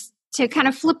listeners just to kind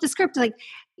of flip the script, like,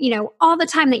 all the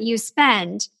time that you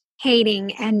spend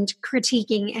hating and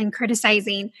critiquing and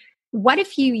criticizing, what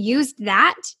if you used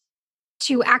that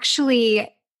to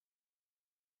actually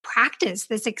practice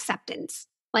this acceptance?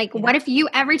 Like, what if you,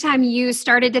 every time you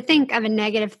started to think of a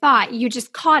negative thought, you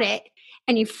just caught it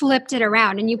and you flipped it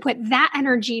around and you put that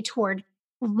energy toward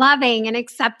loving and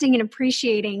accepting and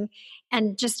appreciating,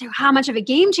 and just how much of a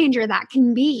game changer that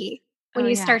can be when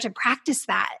you start to practice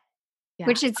that,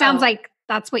 which it sounds like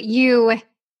that's what you've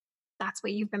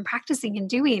been practicing and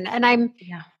doing. And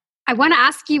I want to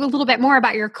ask you a little bit more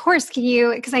about your course. Can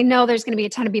you, because I know there's going to be a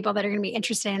ton of people that are going to be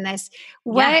interested in this.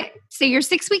 So your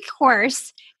 6-week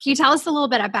course, can you tell us a little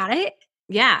bit about it?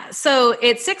 Yeah. So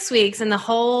it's 6 weeks, and the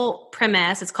whole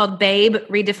premise, it's called Babe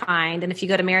Redefined. And if you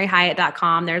go to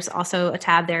maryhyatt.com, there's also a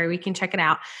tab there where you can check it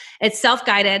out. It's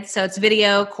self-guided. So it's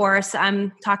video course.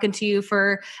 I'm talking to you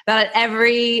for about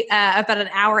an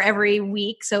hour every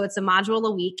week. So it's a module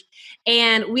a week.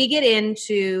 And we get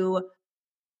into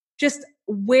just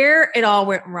where it all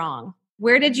went wrong.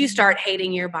 Where did you start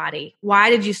hating your body? Why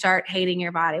did you start hating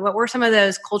your body? What were some of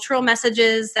those cultural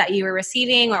messages that you were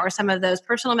receiving? What were some of those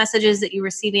personal messages that you were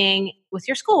receiving with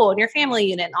your school and your family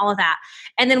unit and all of that?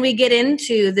 And then we get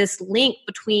into this link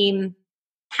between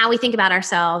how we think about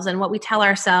ourselves and what we tell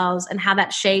ourselves and how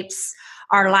that shapes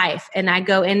our life. And I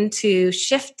go into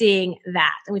shifting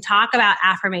that. And we talk about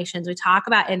affirmations. We talk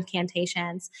about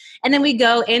incantations. And then we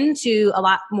go into a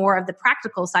lot more of the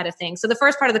practical side of things. So the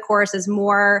first part of the course is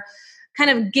more kind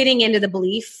of getting into the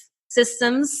belief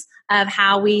systems of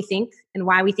how we think and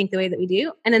why we think the way that we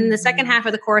do. And then the second half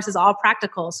of the course is all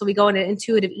practical. So we go into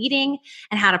intuitive eating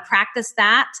and how to practice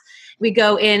that. We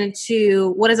go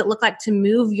into what does it look like to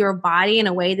move your body in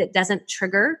a way that doesn't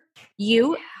trigger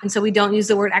you. And so we don't use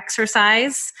the word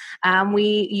exercise.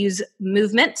 We use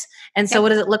movement. And so what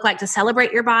does it look like to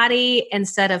celebrate your body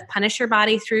instead of punish your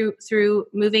body through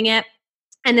moving it?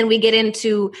 And then we get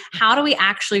into how do we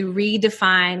actually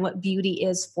redefine what beauty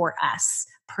is for us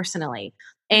personally.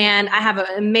 And I have an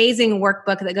amazing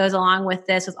workbook that goes along with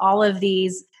this with all of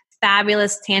these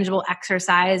fabulous tangible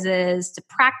exercises to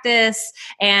practice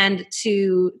and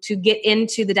to get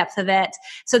into the depth of it,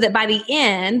 so that by the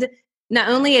end, not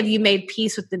only have you made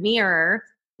peace with the mirror,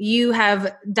 you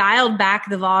have dialed back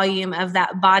the volume of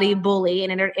that body bully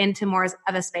and entered into more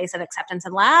of a space of acceptance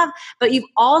and love. But you've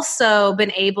also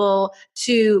been able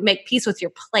to make peace with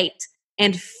your plate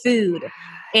and food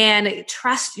and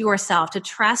trust yourself, to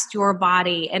trust your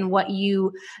body and what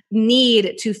you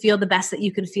need to feel the best that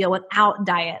you can feel without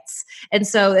diets. And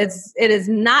so it is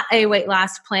not a weight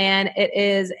loss plan. It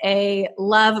is a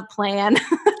love plan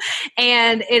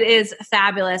and it is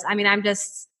fabulous. I mean,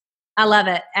 I love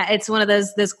it. It's one of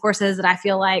those courses that I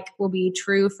feel like will be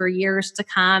true for years to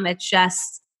come. It's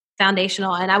just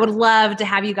foundational. And I would love to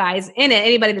have you guys in it.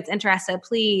 Anybody that's interested,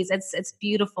 please. It's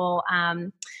beautiful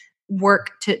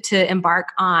work to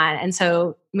embark on. And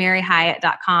so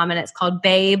maryhyatt.com, and it's called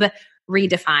Babe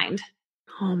Redefined.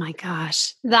 Oh my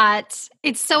gosh.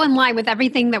 It's so in line with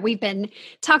everything that we've been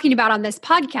talking about on this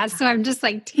podcast. So I'm just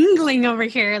like tingling over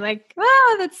here, like,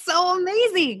 wow, that's so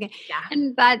amazing. Yeah.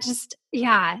 And that just,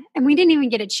 And we didn't even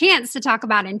get a chance to talk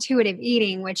about intuitive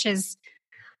eating, which is,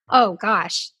 oh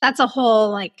gosh, that's a whole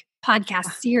like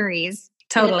podcast series.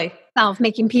 Totally.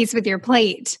 Making peace with your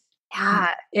plate.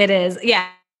 Yeah, it is. Yeah.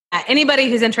 Anybody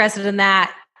who's interested in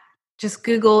that, just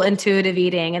Google intuitive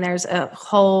eating, and there's a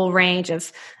whole range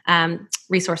of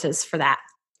resources for that.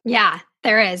 Yeah,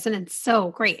 there is. And it's so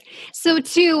great. So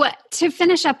to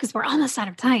finish up, because we're almost out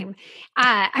of time,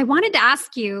 I wanted to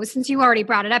ask you, since you already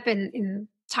brought it up in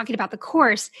talking about the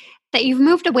course, that you've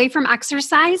moved away from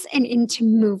exercise and into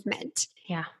movement.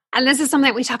 Yeah. And this is something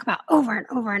that we talk about over and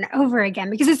over and over again,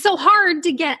 because it's so hard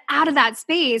to get out of that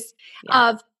space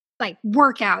of like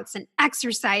workouts and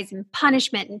exercise and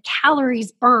punishment and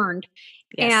calories burned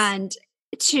and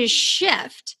to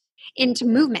shift into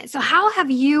movement. So how have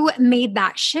you made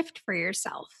that shift for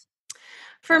yourself?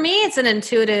 For me, it's an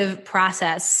intuitive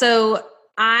process. So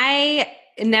I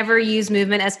never use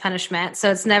movement as punishment.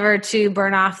 So it's never to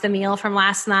burn off the meal from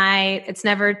last night. It's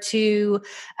never to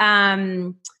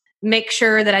make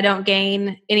sure that I don't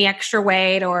gain any extra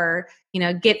weight or,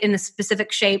 get in a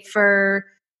specific shape for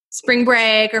spring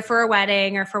break or for a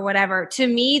wedding or for whatever. To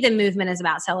me, the movement is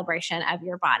about celebration of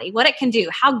your body, what it can do,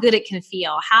 how good it can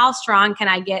feel, how strong can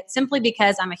I get simply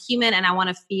because I'm a human and I want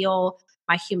to feel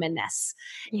my humanness.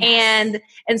 Yes.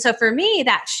 And so for me,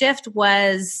 that shift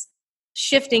was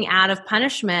shifting out of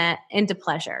punishment into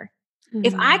pleasure.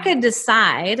 If I could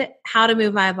decide how to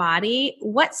move my body,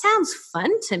 what sounds fun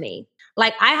to me?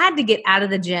 Like I had to get out of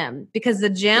the gym because the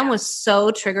gym was so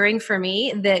triggering for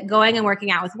me that going and working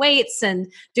out with weights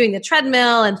and doing the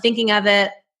treadmill and thinking of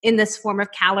it in this form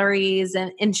of calories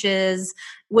and inches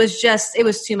was just, it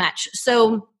was too much.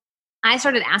 So I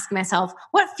started asking myself,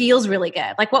 what feels really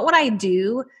good? Like what would I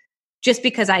do just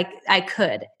because I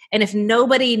could? And if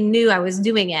nobody knew I was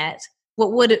doing it,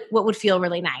 what would feel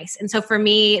really nice? And so for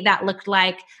me, that looked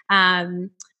like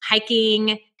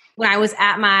hiking. When I was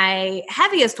at my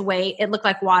heaviest weight, it looked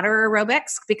like water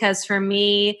aerobics because for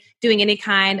me, doing any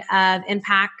kind of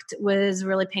impact was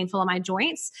really painful on my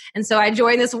joints. And so I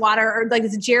joined this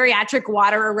this geriatric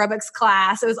water aerobics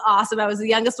class. It was awesome. I was the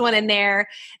youngest one in there.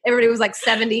 Everybody was like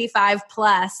 75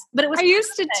 plus, but it was. I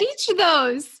used to teach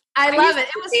those. I love it.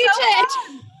 It was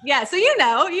so fun. Yeah. So you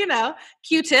know,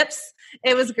 Q-tips.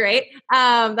 It was great.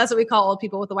 That's what we call old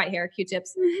people with the white hair,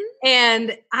 Q-tips. Mm-hmm.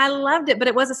 And I loved it, but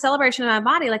it was a celebration of my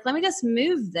body. Like, let me just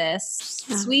move this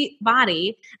sweet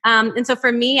body. And so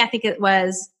for me, I think it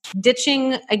was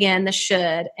ditching again the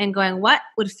should and going, what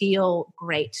would feel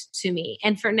great to me?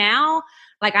 And for now,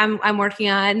 like I'm working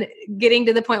on getting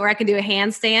to the point where I can do a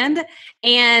handstand,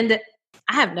 and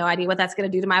I have no idea what that's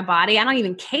going to do to my body. I don't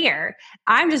even care.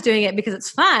 I'm just doing it because it's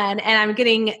fun and I'm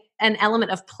getting an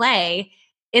element of play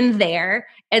in there.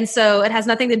 And so it has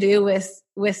nothing to do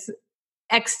with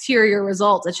exterior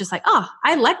results. It's just like, oh,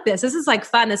 I like this. This is like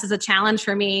fun. This is a challenge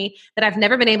for me that I've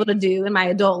never been able to do in my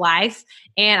adult life.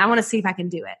 And I want to see if I can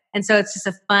do it. And so it's just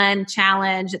a fun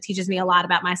challenge that teaches me a lot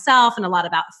about myself and a lot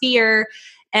about fear.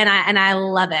 And I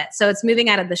love it. So it's moving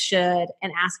out of the should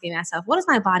and asking myself, what does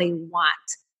my body want?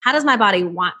 How does my body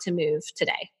want to move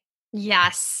today?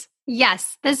 Yes.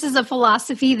 Yes, this is a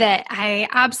philosophy that I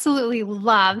absolutely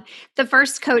love. The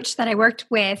first coach that I worked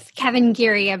with, Kevin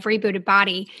Geary of Rebooted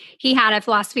Body, he had a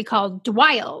philosophy called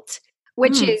DWILD,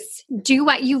 which is do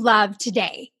what you love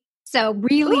today. So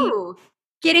really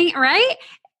getting, right?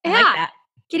 I like that.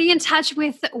 Getting in touch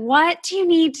with what do you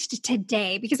need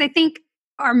today? Because I think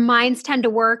our minds tend to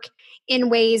work in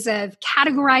ways of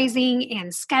categorizing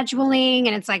and scheduling.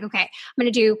 And it's like, okay, I'm going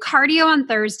to do cardio on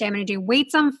Thursday. I'm going to do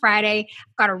weights on Friday.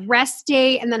 I've got a rest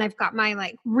day. And then I've got my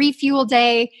like refuel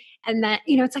day. And then,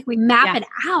 it's like we map it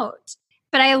out.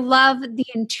 But I love the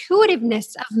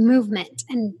intuitiveness of movement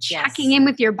and checking in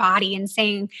with your body and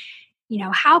saying,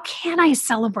 how can I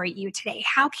celebrate you today?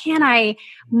 How can I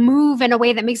move in a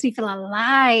way that makes me feel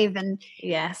alive and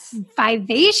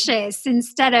vivacious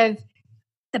instead of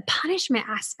the punishment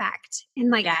aspect? And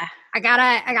like, I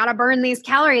gotta burn these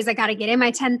calories. I gotta get in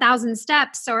my 10,000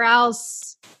 steps or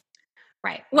else.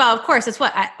 Right. Well, of course, it's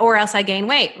or else I gain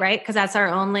weight, right? Because that's our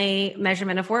only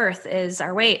measurement of worth is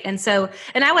our weight. And so,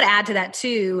 and I would add to that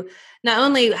too, not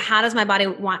only how does my body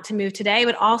want to move today,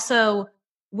 but also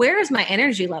where is my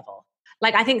energy level?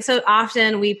 Like, I think so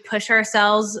often we push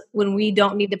ourselves when we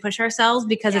don't need to push ourselves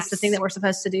because it's the thing that we're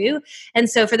supposed to do. And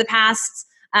so for the past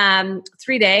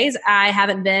 3 days, I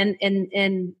haven't been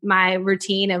in my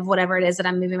routine of whatever it is that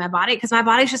I'm moving my body because my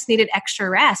body's just needed extra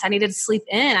rest. I needed to sleep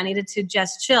in. I needed to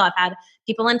just chill. I've had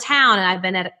people in town and I've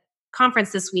been at a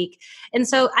conference this week. And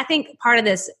so I think part of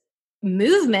this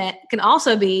movement can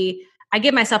also be, I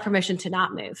give myself permission to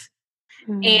not move.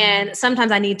 Mm-hmm. And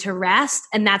sometimes I need to rest,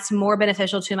 and that's more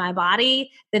beneficial to my body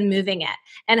than moving it.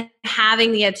 And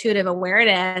having the intuitive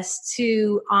awareness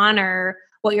to honor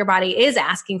what your body is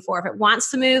asking for. If it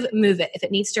wants to move, move it. If it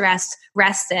needs to rest,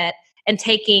 rest it. And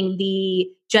taking the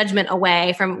judgment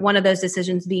away from one of those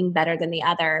decisions being better than the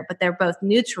other, but they're both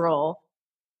neutral.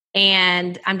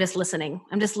 And I'm just listening.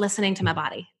 I'm just listening to my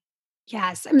body.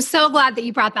 Yes. I'm so glad that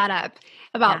you brought that up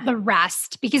about the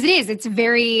rest, because it's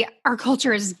very, our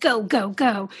culture is go, go,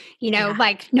 go,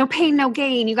 like no pain, no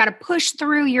gain. You got to push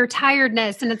through your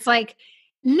tiredness. And it's like,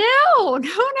 no.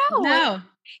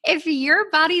 If your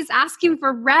body's asking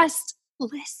for rest,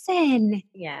 listen.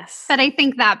 Yes. But I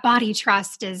think that body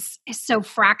trust is so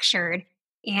fractured.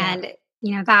 And,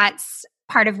 that's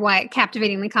part of what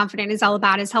Captivatingly Confident is all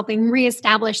about, is helping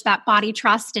reestablish that body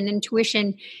trust and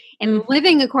intuition and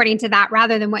living according to that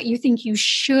rather than what you think you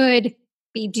should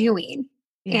be doing.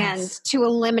 And to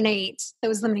eliminate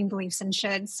those limiting beliefs and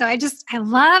shoulds. So I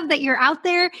love that you're out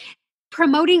there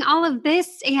promoting all of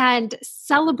this and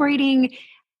celebrating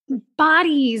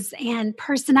bodies and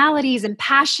personalities and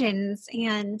passions,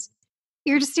 and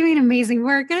you're just doing amazing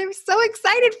work. And I'm so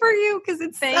excited for you because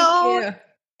it's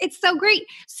so great.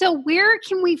 So where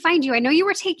can we find you? I know you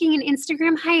were taking an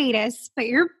Instagram hiatus, but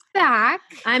you're back.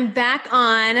 I'm back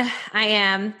on. I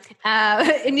am.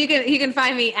 And you can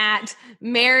find me at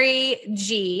Mary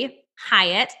G.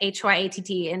 Hyatt, Hyatt,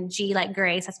 and G like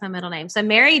Grace. That's my middle name. So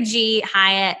Mary G.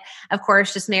 Hyatt, of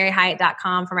course, just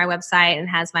maryhyatt.com for my website, and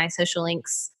has my social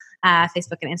links,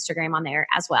 Facebook and Instagram on there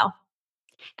as well.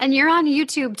 And you're on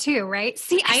YouTube too, right?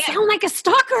 See, I sound like a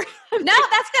stalker. No,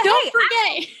 that's good. Don't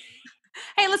forget.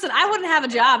 Hey, listen, I wouldn't have a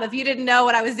job if you didn't know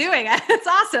what I was doing. It's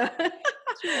awesome.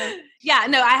 Yeah,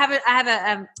 no, I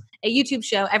have a YouTube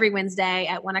show every Wednesday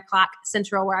at 1:00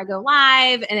 Central where I go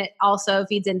live, and it also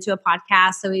feeds into a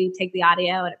podcast. So we take the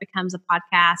audio and it becomes a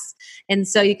podcast. And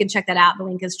so you can check that out. The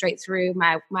link is straight through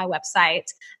my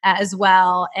website as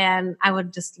well. And I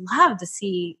would just love to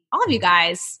see all of you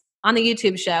guys on the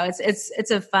YouTube show.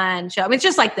 It's a fun show. I mean, it's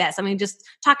just like this. I mean, just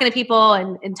talking to people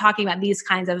and talking about these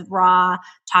kinds of raw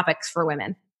topics for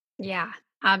women. Yeah,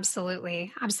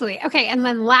 absolutely. Absolutely. Okay. And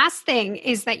then last thing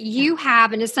is that you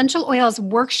have an essential oils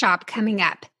workshop coming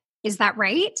up. Is that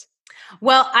right?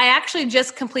 Well, I actually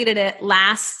just completed it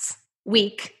last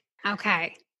week.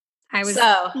 Okay. I was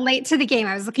late to the game.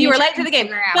 I was looking. You were late to the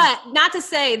game, but not to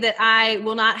say that I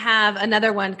will not have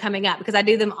another one coming up, because I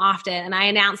do them often and I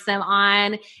announce them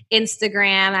on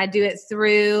Instagram. I do it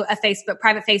through a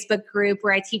private Facebook group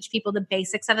where I teach people the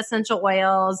basics of essential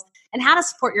oils and how to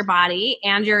support your body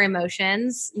and your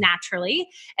emotions naturally.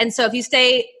 And so if you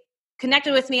stay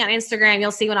connected with me on Instagram,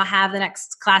 you'll see when I'll have the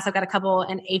next class. I've got a couple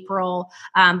in April,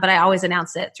 but I always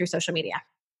announce it through social media.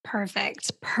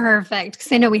 Perfect.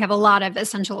 Because I know we have a lot of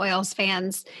essential oils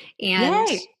fans, and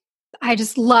Yay. I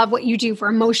just love what you do for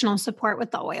emotional support with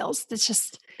the oils. It's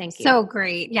just so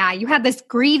great. Yeah. You had this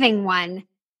grieving one.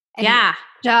 And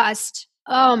just,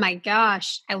 oh my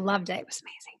gosh. I loved it. It was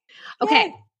amazing. Okay.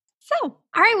 Yay. So,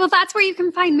 all right. Well, that's where you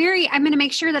can find Mary. I'm going to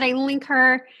make sure that I link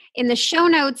her in the show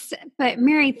notes. But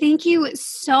Mary, thank you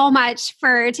so much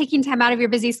for taking time out of your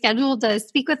busy schedule to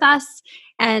speak with us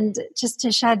and just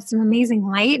to shed some amazing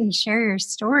light and share your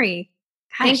story.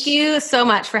 Gosh. Thank you so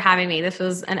much for having me. This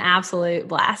was an absolute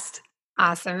blast.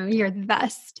 Awesome. You're the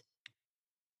best.